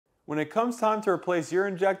When it comes time to replace your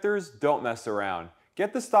injectors, don't mess around.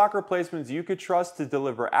 Get the stock replacements you could trust to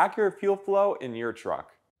deliver accurate fuel flow in your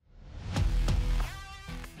truck.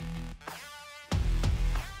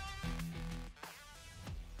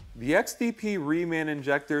 The XDP Reman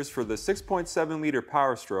injectors for the 6.7L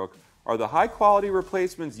Powerstroke are the high-quality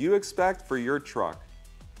replacements you expect for your truck.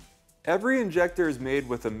 Every injector is made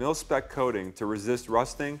with a mil-spec coating to resist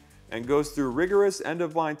rusting and goes through rigorous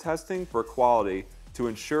end-of-line testing for quality to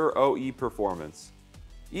ensure OE performance.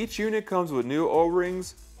 Each unit comes with new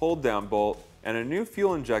O-rings, hold-down bolt, and a new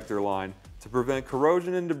fuel injector line to prevent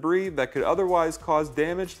corrosion and debris that could otherwise cause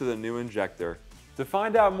damage to the new injector. To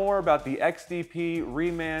find out more about the XDP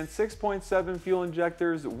Reman 6.7 fuel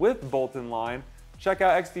injectors with bolt-in line, check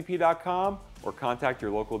out xdp.com or contact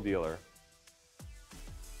your local dealer.